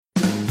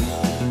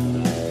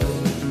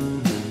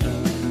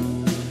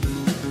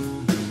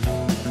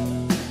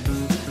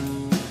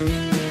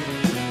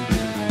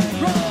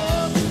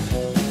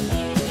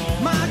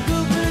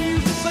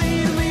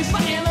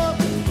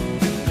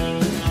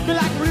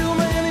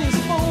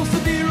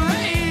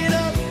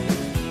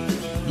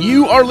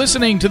You are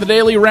listening to the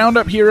Daily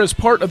Roundup here as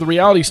part of the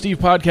Reality Steve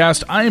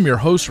podcast. I am your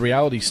host,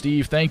 Reality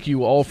Steve. Thank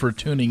you all for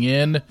tuning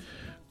in.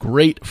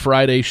 Great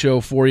Friday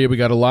show for you. We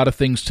got a lot of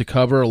things to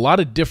cover, a lot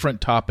of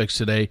different topics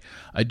today.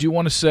 I do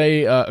want to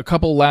say a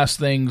couple last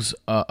things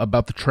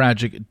about the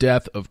tragic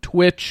death of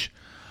Twitch.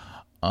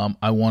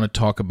 I want to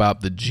talk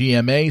about the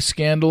GMA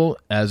scandal,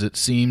 as it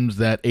seems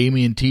that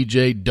Amy and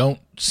TJ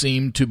don't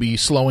seem to be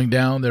slowing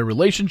down their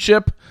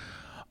relationship.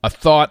 A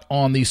thought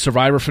on the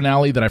Survivor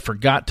finale that I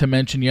forgot to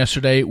mention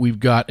yesterday. We've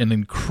got an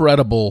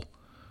incredible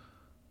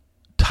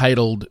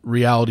titled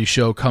reality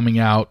show coming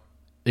out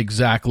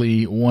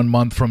exactly 1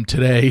 month from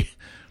today.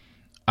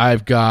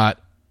 I've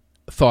got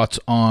thoughts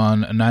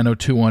on a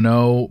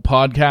 90210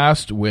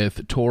 podcast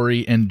with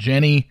Tori and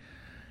Jenny,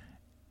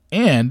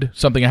 and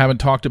something I haven't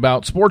talked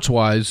about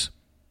sports-wise,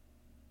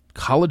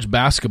 college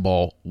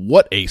basketball.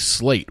 What a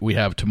slate we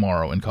have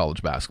tomorrow in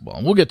college basketball,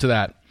 and we'll get to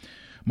that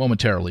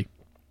momentarily.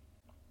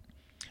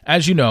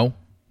 As you know,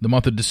 the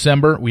month of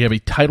December, we have a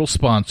title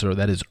sponsor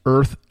that is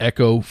Earth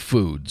Echo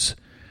Foods,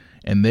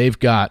 and they've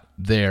got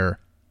their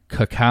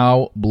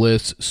Cacao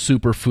Bliss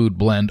Superfood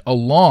Blend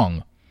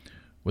along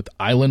with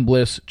Island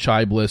Bliss,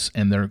 Chai Bliss,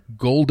 and their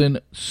Golden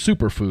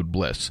Superfood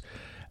Bliss.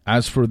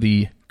 As for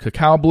the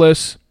Cacao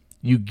Bliss,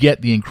 you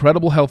get the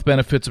incredible health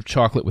benefits of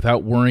chocolate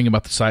without worrying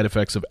about the side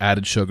effects of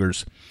added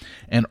sugars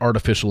and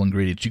artificial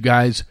ingredients. You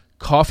guys,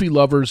 coffee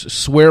lovers,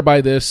 swear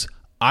by this.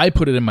 I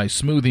put it in my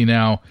smoothie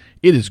now.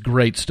 It is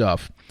great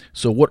stuff.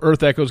 So what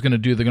Earth Echo is going to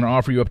do, they're going to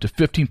offer you up to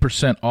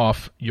 15%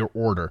 off your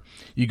order.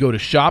 You go to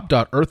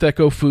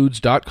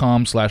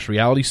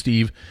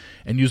shop.earthechofoods.com/realitysteve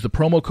and use the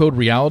promo code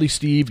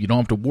realitysteve. You don't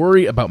have to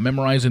worry about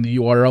memorizing the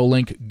URL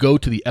link. Go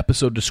to the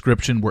episode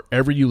description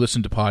wherever you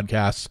listen to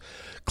podcasts.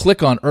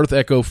 Click on Earth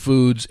Echo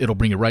Foods. It'll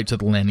bring you right to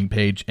the landing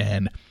page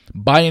and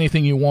buy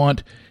anything you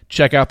want.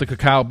 Check out the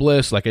Cacao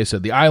Bliss. Like I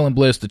said, the Island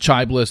Bliss, the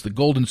Chai Bliss, the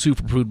Golden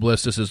Superfood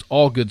Bliss. This is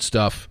all good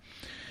stuff.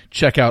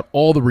 Check out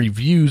all the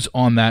reviews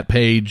on that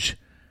page.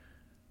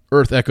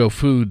 Earth Echo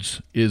Foods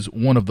is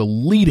one of the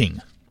leaders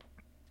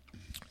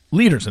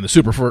in the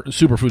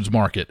superfoods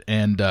market,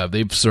 and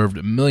they've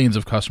served millions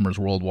of customers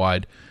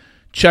worldwide.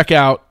 Check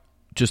out,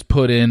 just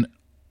put in,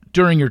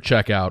 during your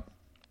checkout,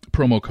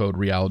 promo code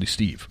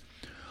RealitySteve.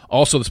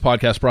 Also, this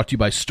podcast brought to you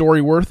by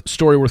Storyworth.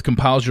 Storyworth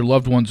compiles your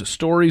loved ones'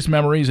 stories,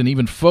 memories, and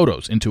even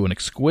photos into an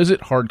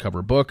exquisite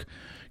hardcover book,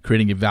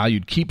 creating a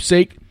valued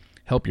keepsake.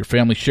 Help your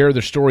family share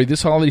their story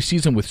this holiday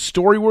season with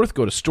Storyworth.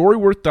 Go to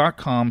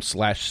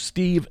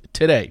storyworth.com/Steve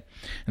today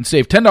and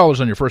save $10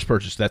 on your first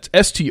purchase. That's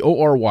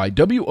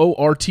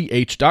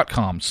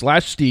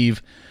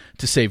STORYWORTH.com/Steve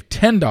to save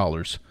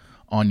 $10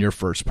 on your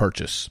first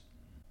purchase.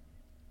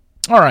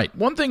 All right,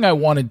 one thing I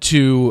wanted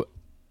to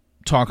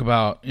talk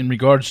about in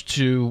regards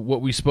to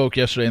what we spoke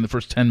yesterday in the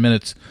first 10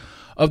 minutes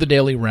of the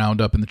Daily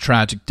Roundup and the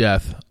tragic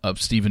death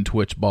of Stephen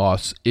Twitch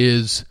Boss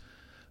is,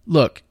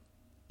 look,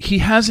 he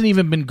hasn't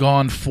even been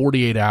gone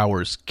 48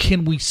 hours.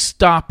 Can we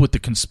stop with the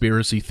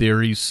conspiracy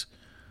theories?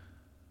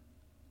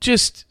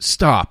 Just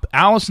stop.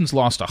 Allison's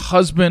lost a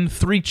husband.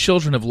 3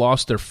 children have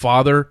lost their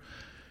father.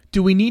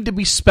 Do we need to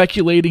be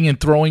speculating and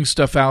throwing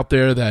stuff out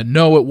there that,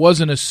 no, it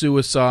wasn't a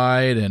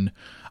suicide, and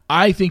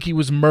I think he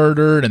was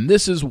murdered, and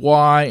this is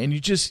why, and you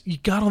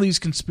got all these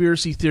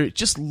conspiracy theories.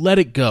 Just let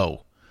it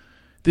go.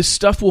 This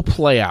stuff will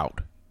play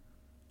out.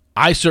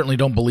 I certainly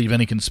don't believe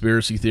any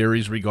conspiracy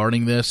theories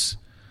regarding this.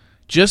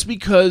 Just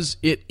because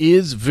it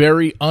is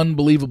very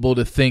unbelievable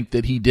to think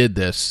that he did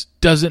this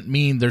doesn't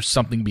mean there's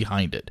something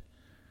behind it.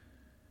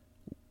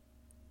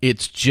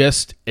 It's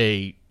just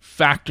a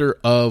factor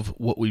of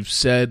what we've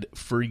said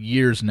for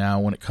years now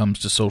when it comes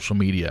to social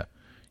media.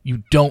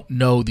 You don't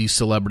know these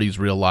celebrities'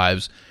 real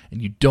lives, and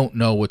you don't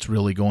know what's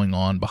really going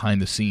on behind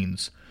the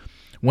scenes.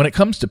 When it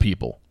comes to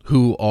people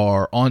who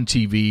are on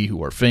TV,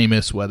 who are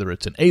famous, whether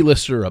it's an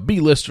A-lister, a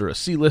B-lister, a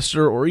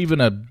C-lister, or even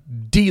a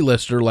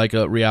D-lister like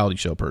a reality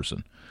show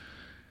person,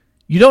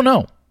 you don't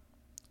know.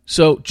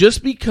 So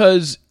just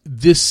because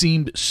this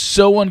seemed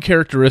so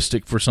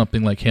uncharacteristic for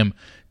something like him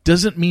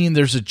doesn't mean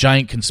there's a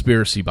giant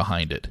conspiracy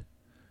behind it.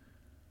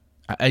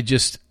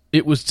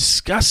 It was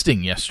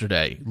disgusting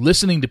yesterday,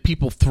 listening to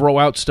people throw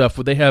out stuff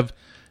where they have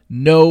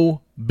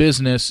no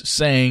business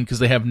saying because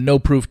they have no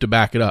proof to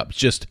back it up. It's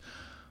just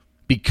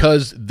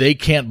because they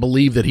can't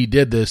believe that he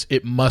did this,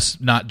 it must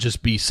not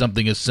just be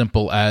something as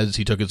simple as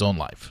he took his own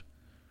life.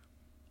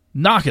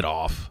 Knock it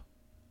off.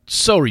 It's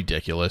so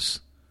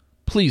ridiculous.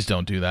 Please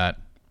don't do that.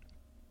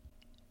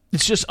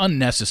 It's just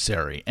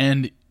unnecessary.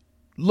 And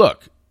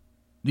look,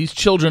 these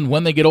children,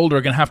 when they get older,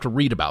 are going to have to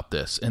read about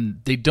this,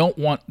 and they don't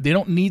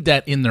need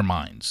that in their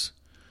minds.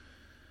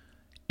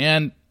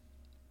 And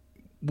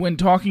when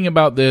talking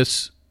about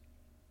this,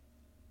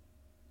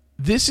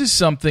 this is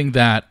something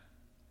that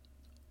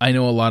I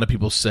know a lot of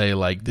people say,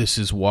 like, this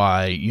is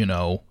why, you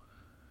got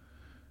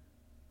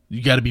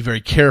to be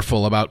very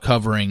careful about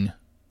covering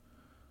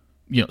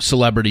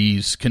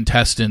celebrities,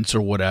 contestants,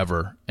 or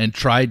whatever, and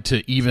tried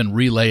to even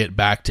relay it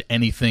back to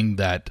anything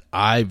that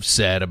I've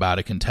said about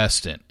a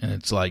contestant. And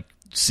it's like,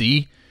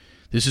 see,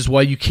 This is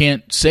why you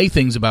can't say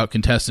things about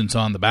contestants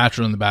on The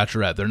Bachelor and The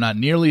Bachelorette. They're not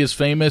nearly as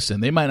famous,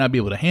 and they might not be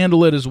able to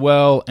handle it as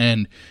well,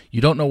 and you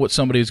don't know what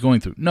somebody is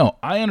going through. No,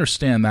 I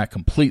understand that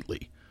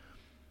completely.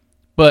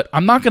 But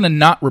I'm not going to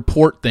not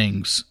report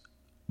things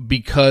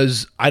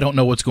because I don't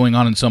know what's going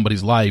on in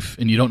somebody's life,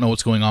 and you don't know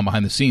what's going on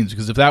behind the scenes.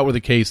 Because if that were the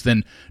case,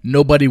 then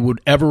nobody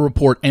would ever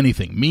report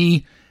anything.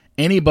 Me,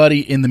 anybody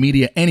in the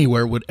media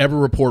anywhere would ever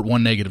report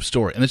one negative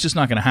story, and it's just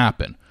not going to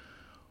happen.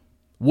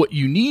 What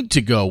you need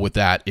to go with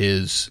that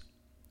is,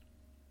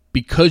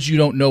 because you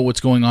don't know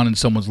what's going on in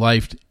someone's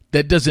life,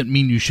 that doesn't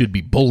mean you should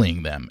be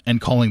bullying them and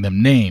calling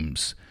them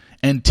names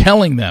and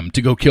telling them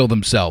to go kill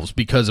themselves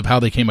because of how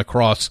they came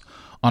across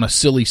on a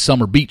silly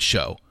summer beach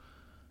show.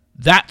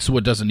 That's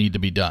what doesn't need to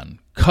be done.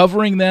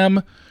 Covering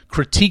them,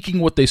 critiquing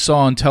what they saw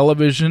on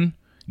television,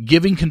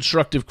 giving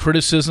constructive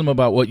criticism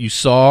about what you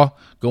saw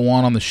go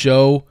on the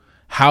show,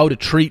 how to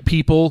treat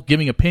people,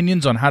 giving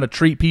opinions on how to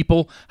treat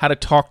people, how to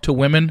talk to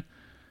women.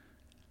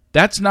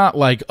 That's not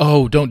like,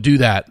 oh, don't do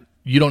that.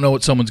 You don't know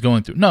what someone's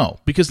going through. No,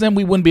 because then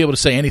we wouldn't be able to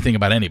say anything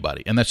about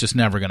anybody, and that's just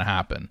never going to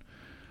happen.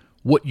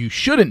 What you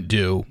shouldn't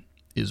do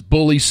is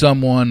bully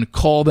someone,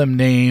 call them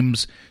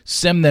names,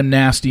 send them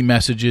nasty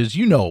messages.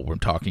 You know what we're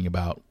talking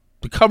about.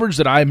 The coverage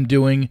that I'm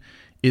doing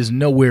is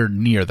nowhere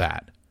near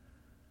that.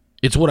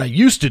 It's what I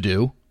used to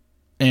do,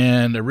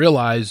 and I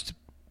realized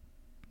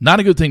not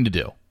a good thing to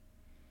do.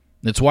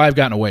 That's why I've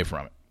gotten away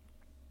from it.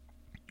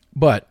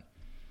 But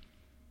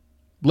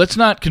let's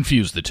not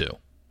confuse the two.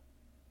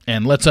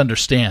 And let's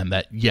understand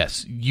that,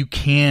 yes, you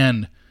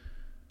can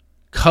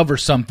cover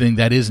something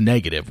that is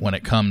negative when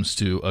it comes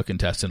to a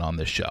contestant on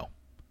this show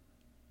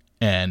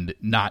and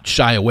not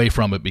shy away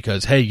from it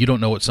because, hey, you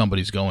don't know what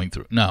somebody's going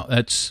through. No,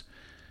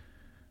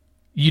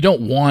 you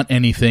don't want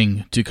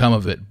anything to come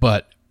of it,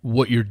 but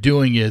what you're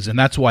doing is, and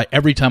that's why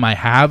every time I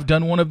have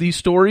done one of these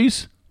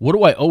stories, what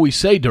do I always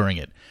say during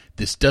it?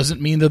 This doesn't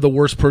mean they're the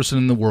worst person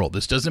in the world.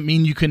 This doesn't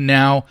mean you can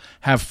now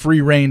have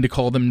free reign to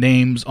call them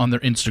names on their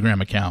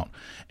Instagram account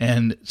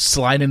and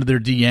slide into their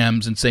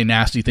DMs and say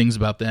nasty things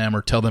about them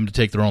or tell them to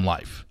take their own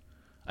life.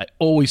 I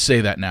always say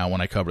that now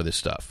when I cover this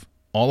stuff.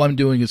 All I'm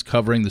doing is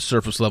covering the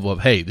surface level of,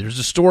 hey, there's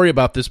a story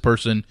about this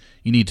person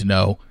you need to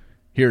know.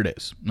 Here it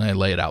is. And I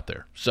lay it out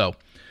there. So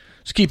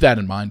just keep that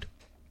in mind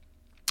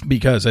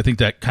because I think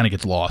that kind of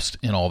gets lost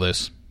in all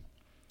this.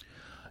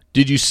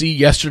 Did you see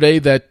yesterday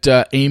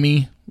that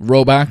Amy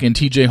Robach and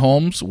TJ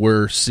Holmes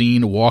were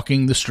seen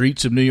walking the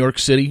streets of New York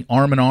City,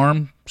 arm in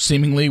arm,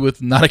 seemingly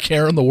with not a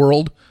care in the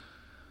world?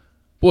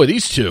 Boy,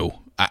 these two,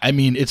 I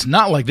mean, it's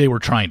not like they were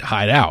trying to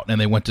hide out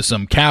and they went to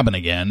some cabin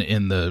again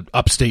in the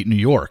upstate New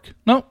York.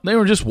 No, they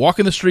were just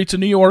walking the streets of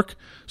New York,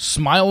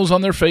 smiles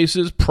on their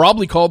faces,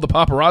 probably called the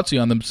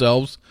paparazzi on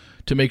themselves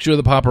to make sure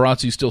the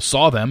paparazzi still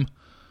saw them.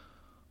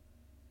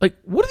 Like,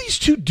 what are these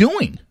two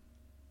doing?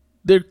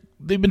 They've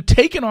been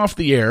taken off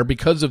the air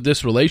because of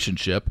this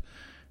relationship,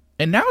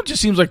 and now it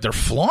just seems like they're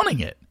flaunting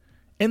it.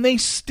 And they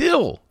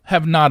still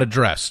have not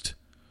addressed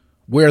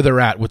where they're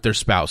at with their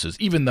spouses,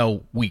 even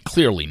though we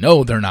clearly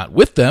know they're not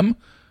with them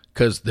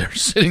because they're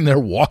sitting there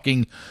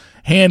walking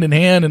hand in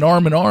hand and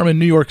arm in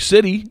New York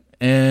City.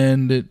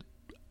 And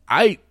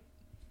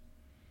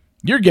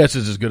your guess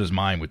is as good as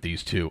mine with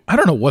these two. I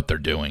don't know what they're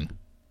doing,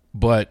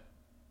 but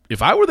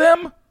if I were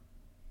them,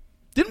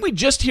 didn't we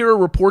just hear a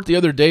report the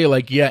other day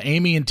like, yeah,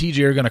 Amy and TJ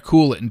are going to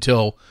cool it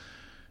until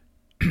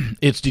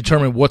it's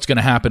determined what's going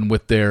to happen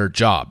with their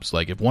jobs.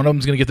 Like if one of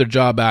them's going to get their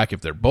job back,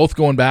 if they're both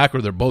going back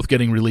or they're both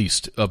getting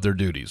released of their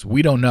duties.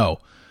 We don't know.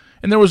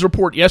 And there was a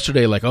report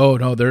yesterday like, oh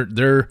no,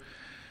 they're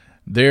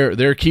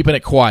keeping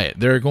it quiet.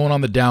 They're going on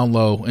the down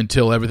low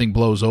until everything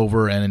blows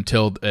over and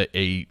until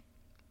a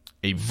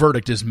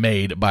verdict is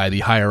made by the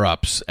higher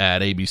ups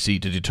at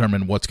ABC to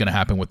determine what's going to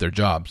happen with their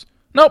jobs.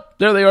 Nope,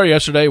 there they are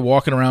yesterday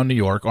walking around New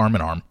York arm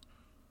in arm,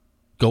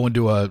 going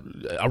to a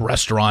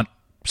restaurant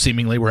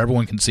seemingly where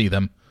everyone can see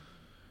them.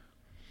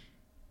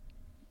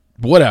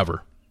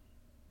 Whatever.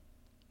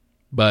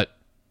 But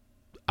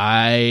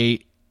I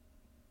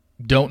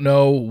don't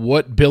know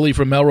what Billy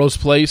from Melrose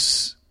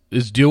Place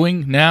is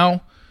doing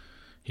now.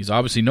 He's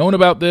obviously known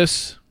about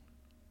this.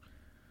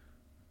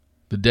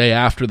 The day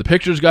after the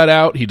pictures got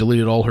out, he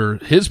deleted all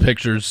his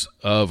pictures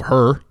of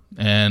her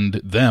and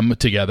them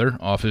together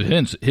off of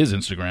his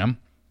Instagram.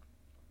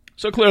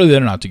 So clearly they're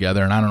not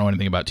together, and I don't know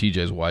anything about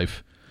TJ's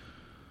wife.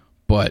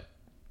 But,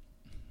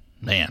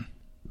 man,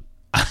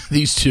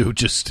 these two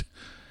just...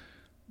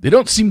 they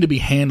don't seem to be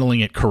handling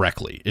it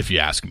correctly, if you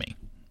ask me.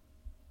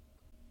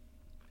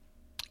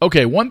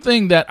 Okay, one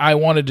thing that I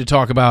wanted to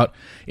talk about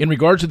in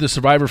regards to the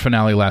Survivor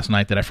finale last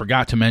night that I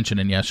forgot to mention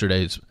in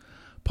yesterday's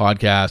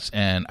podcast,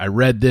 and I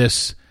read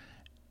this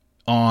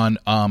on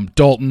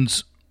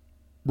Dalton's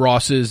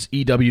Ross's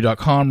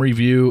EW.com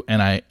review,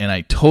 and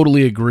I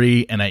totally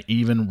agree, and I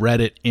even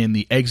read it in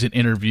the exit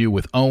interview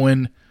with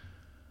Owen.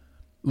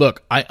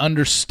 Look, I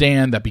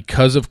understand that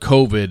because of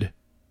COVID,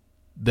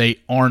 they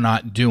are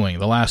not doing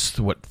the last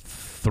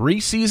 3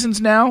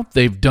 seasons now.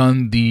 They've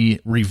done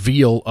the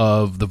reveal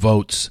of the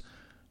votes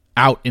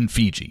out in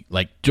Fiji,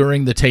 like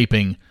during the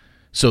taping.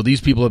 So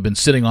these people have been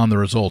sitting on the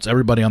results.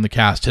 Everybody on the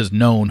cast has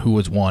known who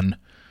has won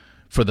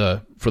for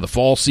the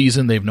fall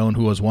season. They've known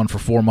who has won for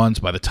 4 months.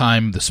 By the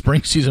time the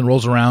spring season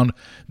rolls around,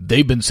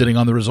 they've been sitting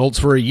on the results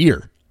for a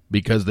year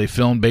because they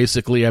filmed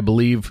basically, I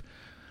believe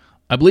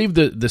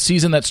the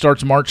season that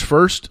starts March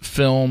 1st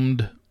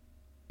filmed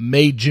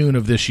May, June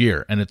of this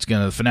year, and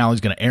the finale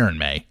is going to air in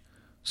May.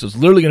 So it's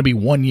literally going to be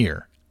 1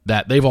 year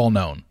that they've all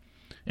known.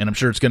 And I'm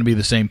sure it's going to be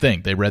the same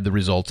thing. They read the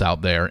results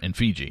out there in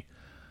Fiji.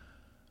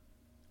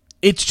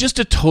 It's just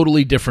a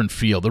totally different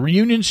feel. The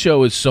reunion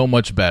show is so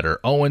much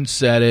better. Owen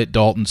said it.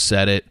 Dalton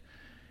said it.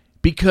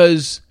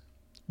 Because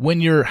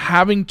when you're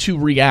having to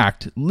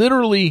react,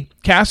 literally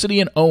Cassidy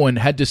and Owen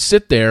had to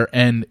sit there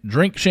and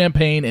drink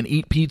champagne and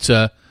eat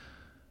pizza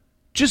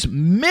just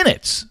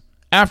minutes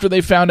after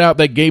they found out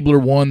that Gabler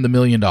won the $1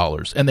 million.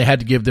 And they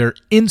had to give their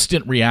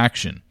instant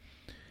reaction.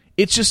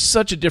 It's just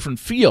such a different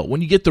feel.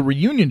 When you get the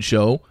reunion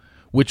show,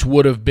 which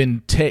would have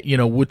been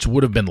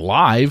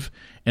live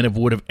and it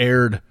would have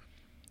aired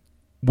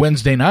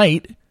Wednesday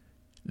night,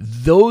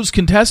 those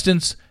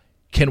contestants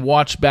can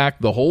watch back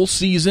the whole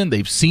season.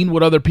 They've seen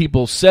what other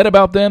people said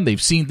about them.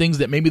 They've seen things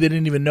that maybe they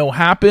didn't even know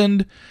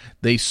happened.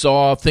 They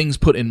saw things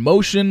put in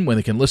motion when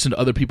they can listen to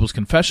other people's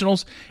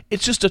confessionals.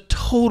 It's just a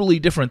totally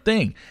different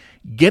thing.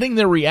 Getting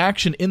their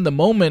reaction in the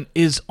moment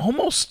is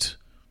almost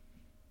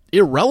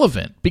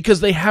irrelevant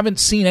because they haven't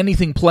seen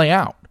anything play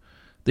out.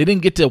 They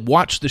didn't get to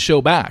watch the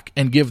show back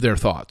and give their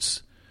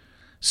thoughts.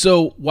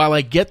 So while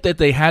I get that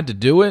they had to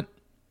do it,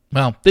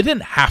 well, they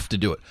didn't have to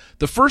do it.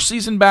 The first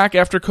season back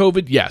after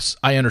COVID, yes,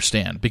 I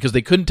understand, because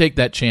they couldn't take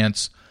that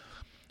chance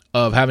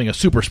of having a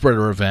super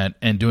spreader event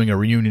and doing a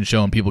reunion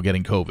show and people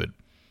getting COVID.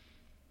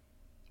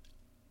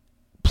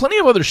 Plenty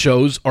of other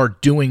shows are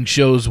doing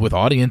shows with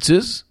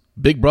audiences.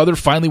 Big Brother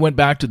finally went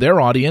back to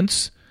their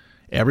audience.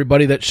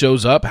 Everybody that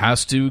shows up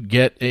has to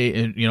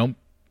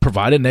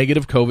provide a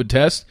negative COVID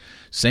test.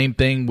 Same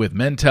thing with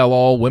Men Tell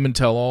All, Women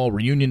Tell All,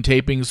 reunion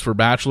tapings for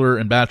Bachelor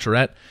and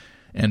Bachelorette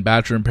and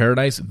Bachelor in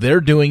Paradise. They're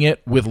doing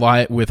it with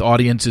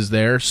audiences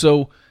there.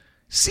 So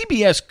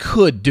CBS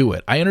could do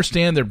it. I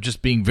understand they're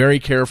just being very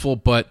careful,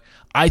 but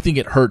I think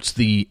it hurts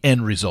the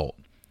end result.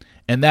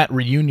 And that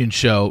reunion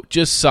show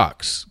just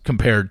sucks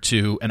compared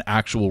to an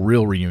actual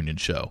real reunion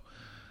show.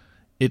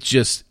 It's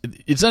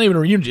not even a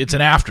reunion, it's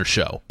an after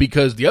show.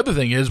 Because the other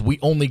thing is we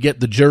only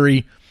get the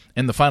jury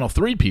and the final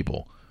 3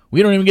 people.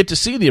 We don't even get to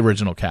see the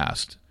original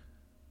cast.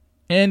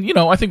 And,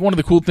 I think one of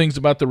the cool things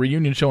about the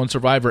reunion show on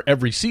Survivor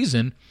every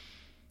season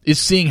is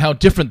seeing how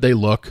different they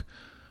look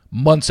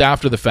months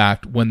after the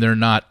fact when they're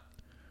not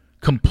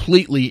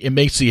completely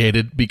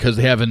emaciated because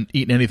they haven't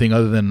eaten anything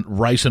other than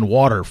rice and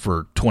water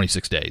for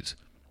 26 days.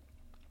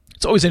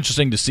 It's always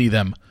interesting to see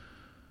them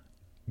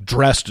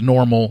dressed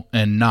normal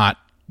and not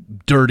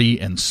dirty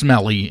and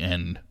smelly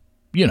and,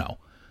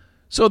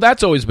 So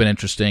that's always been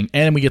interesting,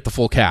 and we get the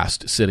full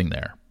cast sitting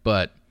there.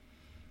 But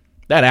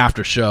that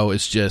after show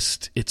is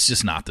it's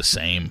just not the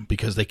same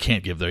because they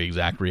can't give the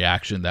exact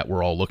reaction that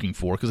we're all looking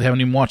for because they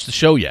haven't even watched the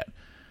show yet.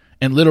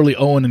 And literally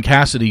Owen and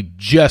Cassidy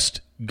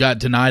just got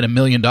denied $1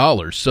 million,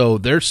 so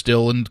they're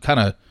still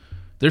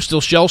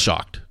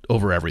shell-shocked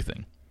over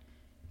everything.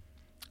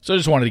 So I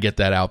just wanted to get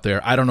that out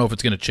there. I don't know if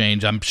it's going to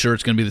change. I'm sure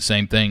it's going to be the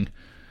same thing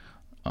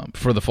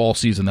for the fall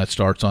season that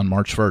starts on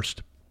March 1st.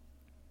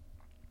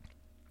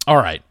 All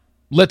right,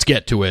 let's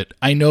get to it.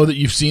 I know that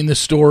you've seen this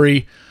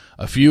story.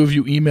 A few of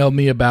you emailed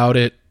me about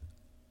it.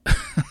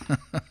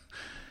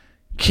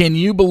 Can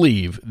you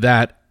believe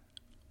that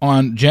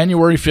on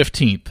January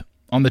 15th,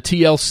 on the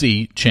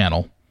TLC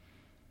channel,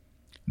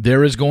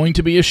 there is going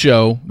to be a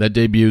show that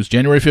debuts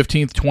January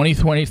 15th,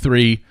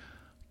 2023,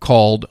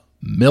 called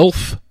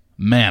MILF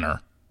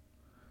Manor.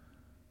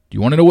 Do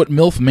you want to know what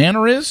MILF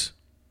Manor is?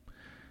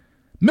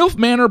 MILF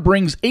Manor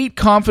brings 8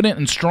 confident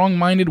and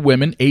strong-minded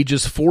women,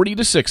 ages 40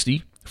 to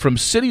 60, from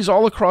cities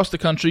all across the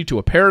country to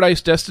a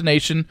paradise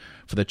destination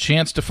for the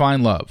chance to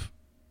find love.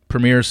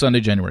 Premieres Sunday,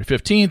 January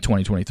 15th,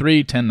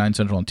 2023, 10/9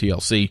 Central on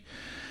TLC.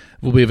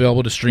 Will be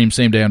available to stream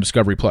same day on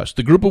Discovery+.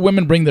 The group of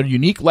women bring their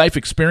unique life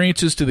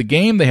experiences to the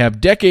game. They have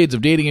decades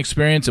of dating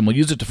experience and will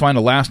use it to find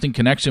a lasting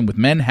connection with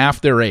men half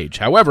their age.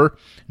 However,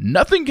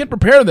 nothing can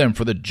prepare them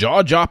for the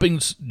jaw-dropping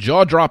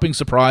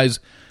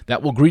surprise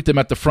that will greet them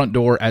at the front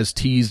door as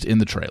teased in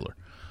the trailer.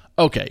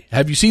 Okay,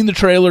 have you seen the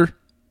trailer?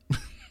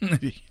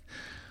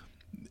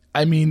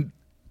 I mean,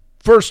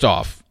 first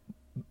off,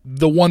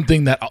 the one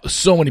thing that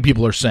so many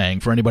people are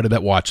saying for anybody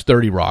that watched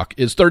 30 Rock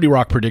is 30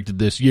 Rock predicted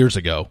this years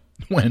ago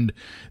when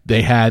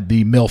they had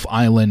the MILF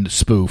Island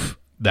spoof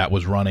that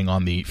was running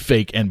on the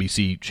fake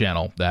NBC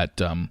channel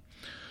that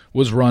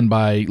was run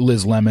by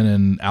Liz Lemon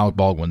and Alec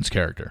Baldwin's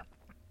character.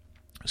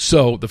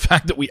 So the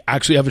fact that we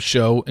actually have a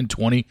show in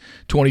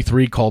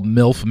 2023 called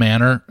MILF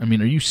Manor, I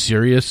mean, are you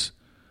serious?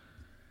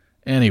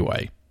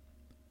 Anyway,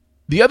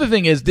 the other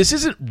thing is this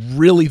isn't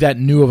really that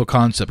new of a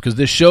concept because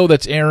this show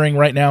that's airing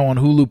right now on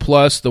Hulu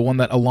Plus, the one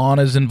that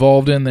Alana's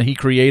involved in that he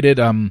created,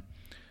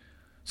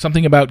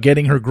 something about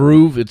getting her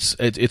groove.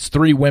 It's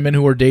 3 women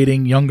who are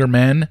dating younger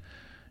men,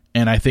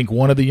 and I think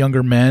one of the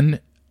younger men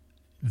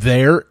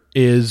there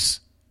is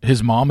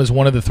his mom is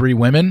one of the 3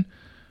 women.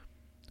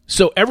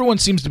 So everyone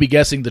seems to be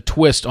guessing the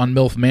twist on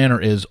MILF Manor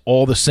is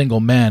all the single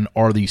men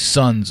are the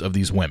sons of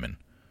these women.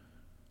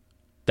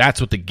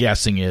 That's what the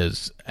guessing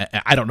is.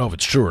 I don't know if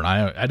it's true or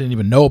not. I didn't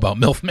even know about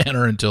MILF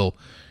Manor until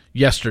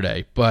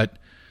yesterday. But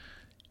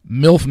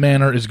MILF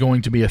Manor is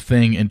going to be a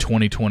thing in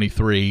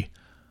 2023.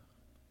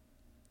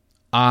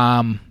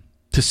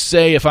 To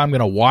say if I'm going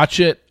to watch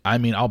it, I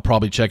mean, I'll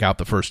probably check out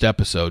the first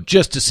episode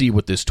just to see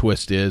what this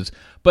twist is.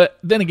 But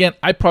then again,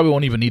 I probably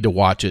won't even need to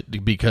watch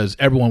it because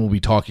everyone will be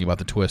talking about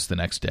the twist the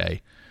next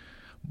day.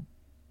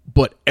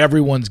 But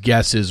everyone's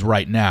guesses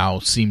right now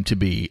seem to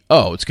be,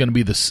 it's going to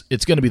be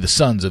the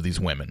sons of these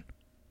women,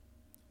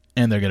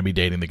 and they're going to be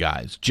dating the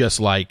guys,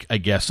 just like I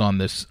guess on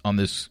this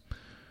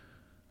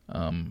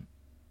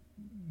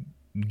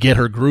Get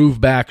Her Groove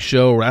Back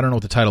show, or I don't know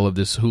what the title of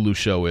this Hulu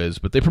show is,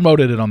 but they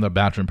promoted it on the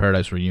Bachelor in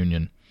Paradise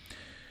reunion,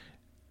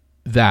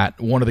 that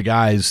one of the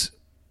guys,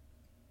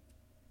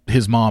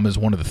 his mom is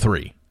one of the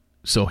 3.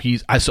 So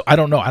I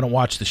don't know, I don't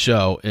watch the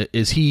show.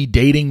 Is he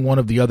dating one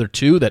of the other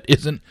 2 that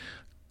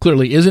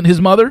clearly isn't his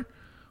mother,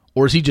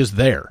 or is he just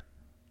there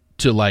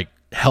to like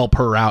help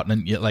her out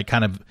and like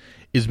kind of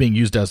is being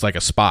used as like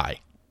a spy?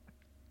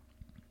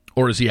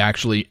 Or is he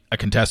actually a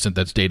contestant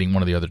that's dating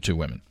one of the other 2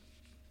 women?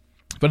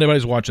 If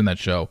anybody's watching that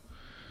show,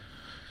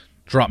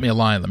 drop me a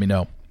line. Let me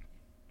know.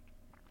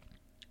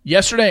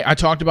 Yesterday, I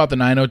talked about the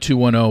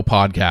 90210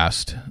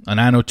 podcast, a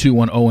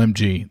 90210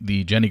 OMG,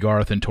 the Jenny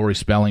Garth and Tori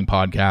Spelling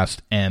podcast,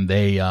 and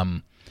they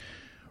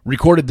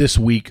recorded this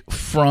week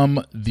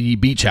from the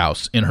beach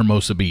house in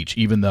Hermosa Beach,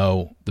 even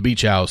though the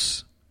beach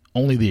house,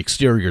 only the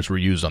exteriors were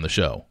used on the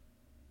show.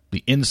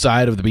 The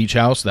inside of the beach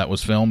house that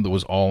was filmed, that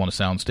was all on a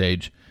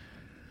soundstage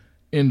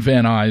in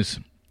Van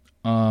Nuys.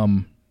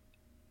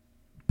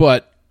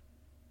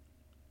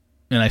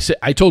 And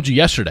I told you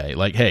yesterday,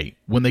 like, hey,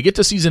 when they get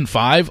to season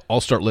 5, I'll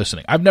start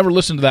listening. I've never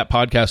listened to that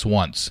podcast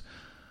once,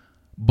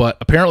 but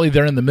apparently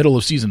they're in the middle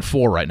of season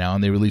 4 right now,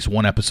 and they release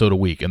 1 episode a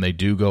week, and they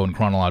do go in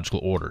chronological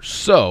order.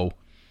 So,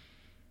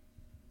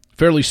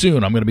 fairly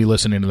soon, I'm going to be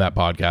listening to that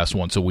podcast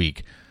once a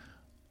week.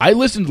 I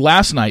listened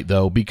last night,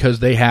 though, because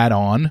they had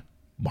on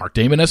Mark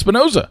Damon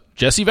Espinosa,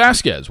 Jesse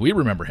Vasquez. We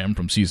remember him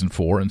from season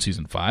 4 and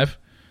season 5.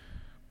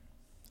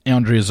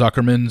 Andrea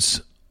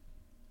Zuckerman's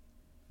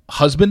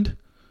husband.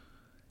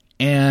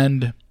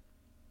 And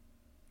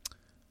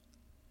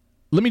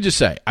let me just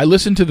say, I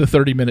listened to the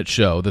 30-minute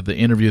show, the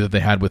interview that they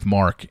had with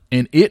Mark,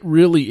 and it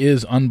really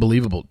is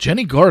unbelievable.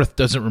 Jenny Garth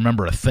doesn't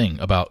remember a thing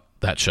about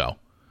that show.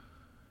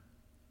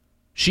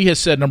 She has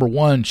said, number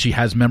 1, she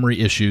has memory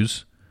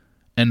issues,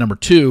 and number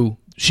 2,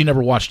 she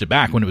never watched it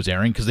back when it was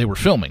airing because they were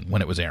filming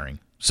when it was airing.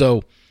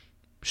 So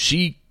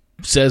she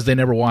says they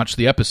never watched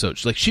the episode.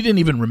 She's like, she didn't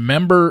even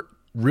remember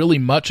really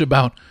much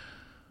about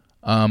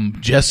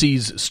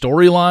Jesse's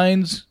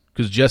storylines.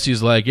 Because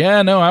Jesse's like,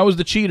 yeah, no, I was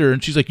the cheater.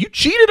 And she's like, you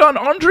cheated on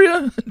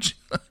Andrea?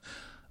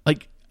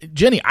 Like,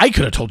 Jenny, I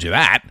could have told you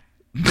that.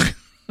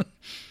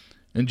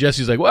 And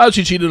Jesse's like, well,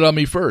 she cheated on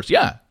me first.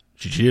 Yeah,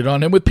 she cheated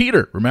on him with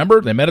Peter.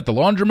 Remember? They met at the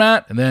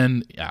laundromat. And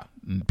then,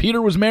 and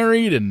Peter was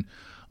married. And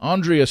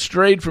Andrea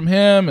strayed from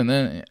him. And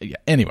then,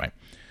 anyway.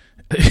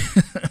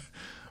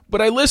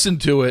 But I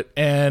listened to it.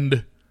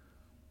 And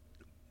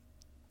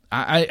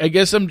I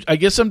guess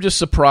I'm just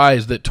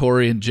surprised that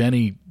Tori and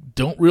Jenny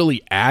don't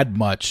really add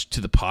much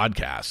to the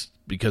podcast,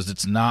 because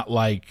it's not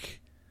like,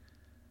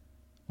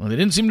 well, they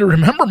didn't seem to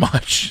remember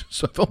much,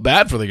 so I felt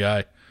bad for the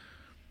guy.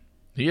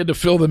 He had to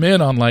fill them in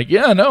on like,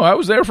 yeah, no, I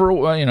was there for,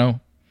 I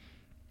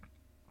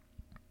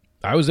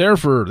was there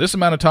for this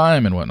amount of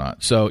time and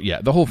whatnot. So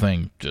yeah, the whole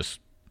thing just,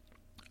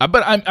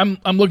 but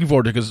I'm looking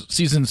forward to it because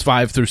seasons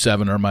 5 through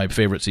 7 are my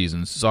favorite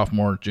seasons,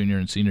 sophomore, junior,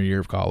 and senior year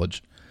of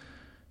college.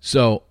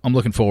 So I'm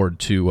looking forward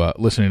to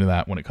listening to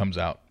that when it comes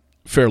out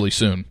fairly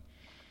soon.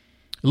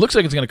 It looks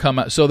like it's going to come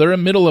out. So they're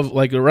in middle of,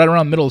 like, right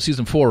around the middle of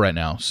season 4 right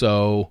now.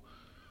 So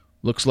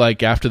looks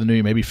like after the new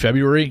year, maybe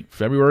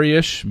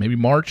February-ish, maybe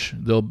March,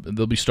 they'll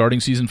be starting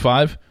season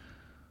 5.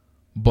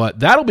 But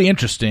that'll be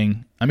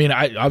interesting. I mean,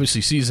 obviously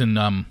season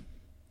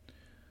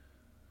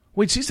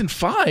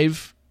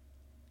 5?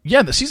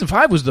 Yeah, the season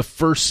 5 was the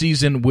first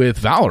season with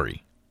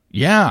Valerie.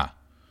 Yeah.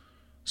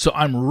 So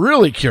I'm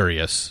really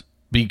curious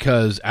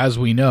because, as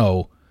we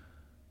know,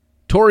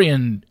 Tori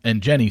and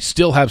Jenny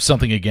still have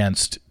something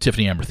against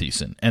Tiffany Amber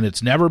Thiessen, and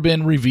it's never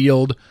been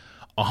revealed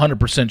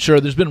 100% sure.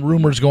 There's been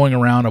rumors going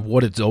around of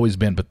what it's always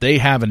been, but they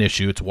have an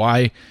issue. It's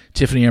why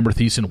Tiffany Amber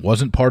Thiessen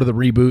wasn't part of the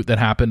reboot that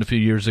happened a few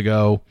years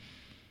ago.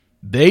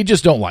 They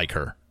just don't like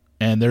her,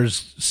 and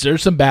there's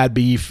some bad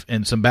beef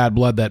and some bad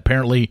blood that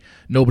apparently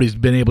nobody's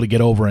been able to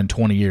get over in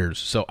 20 years.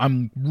 So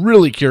I'm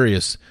really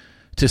curious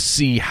to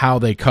see how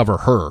they cover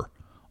her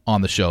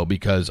on the show,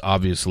 because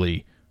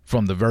obviously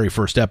from the very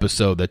first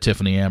episode that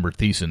Tiffany Amber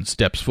Thiessen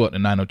steps foot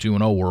in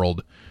 90210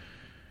 world,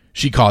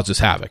 she causes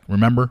havoc.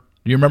 Remember?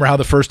 Do you remember how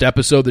the first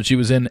episode that she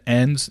was in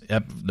ends?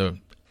 The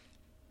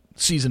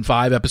season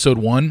 5, episode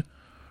 1,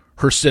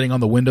 her sitting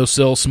on the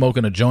windowsill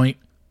smoking a joint.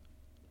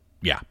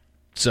 Yeah.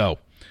 So,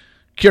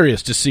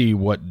 curious to see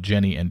what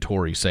Jenny and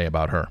Tori say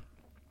about her.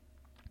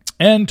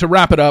 And to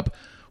wrap it up,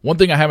 one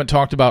thing I haven't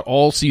talked about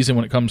all season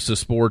when it comes to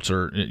sports,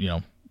 or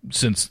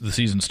since the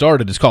season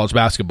started, is college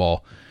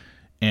basketball.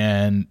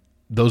 And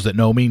those that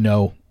know me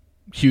know,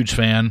 huge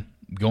fan.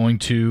 Going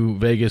to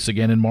Vegas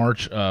again in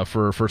March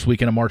for first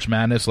weekend of March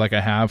Madness, like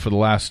I have for the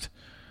last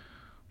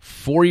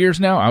 4 years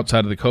now,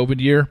 outside of the COVID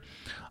year.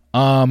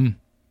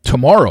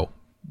 Tomorrow,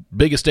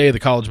 biggest day of the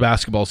college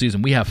basketball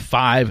season, we have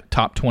 5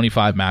 top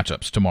 25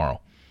 matchups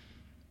tomorrow.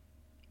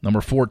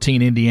 Number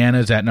 14, Indiana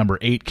is at number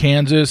 8,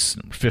 Kansas.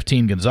 Number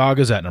 15,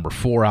 Gonzaga is at number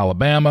 4,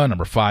 Alabama.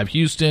 Number 5,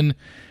 Houston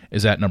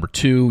is at number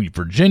 2,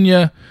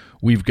 Virginia.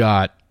 We've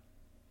got,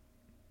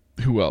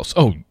 who else?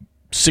 Oh,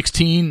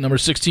 number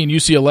 16,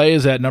 UCLA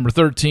is at number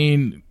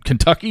 13,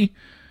 Kentucky.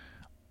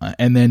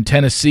 And then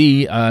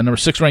Tennessee, number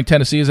 6 ranked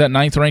Tennessee is at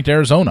 9th ranked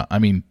Arizona. I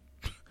mean,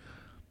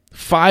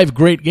 5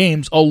 great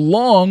games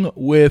along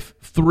with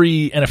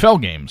 3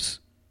 NFL games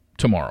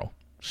tomorrow.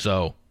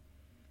 So,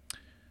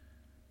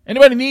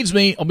 anybody needs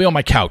me, I'll be on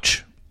my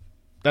couch.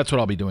 That's what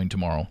I'll be doing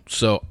tomorrow.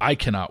 So I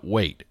cannot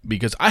wait,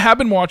 because I have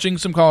been watching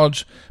some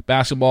college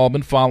basketball,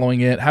 been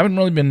following it, haven't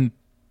really been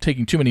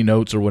taking too many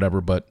notes or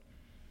whatever, but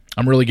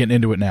I'm really getting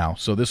into it now.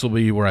 So this will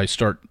be where I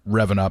start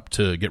revving up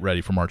to get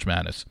ready for March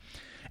Madness.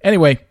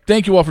 Anyway,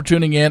 thank you all for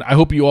tuning in. I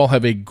hope you all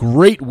have a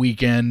great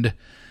weekend.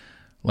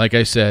 Like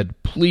I said,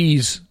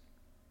 please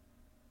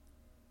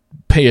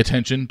pay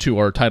attention to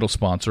our title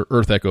sponsor,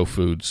 Earth Echo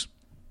Foods.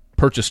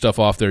 Purchase stuff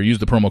off there. Use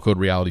the promo code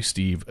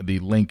RealitySteve. The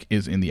link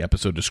is in the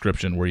episode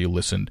description where you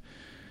listened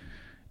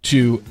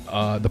to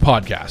the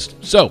podcast.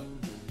 So,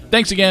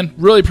 thanks again.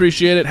 Really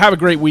appreciate it. Have a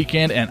great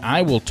weekend, and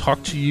I will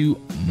talk to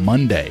you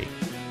Monday.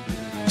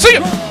 See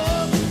ya!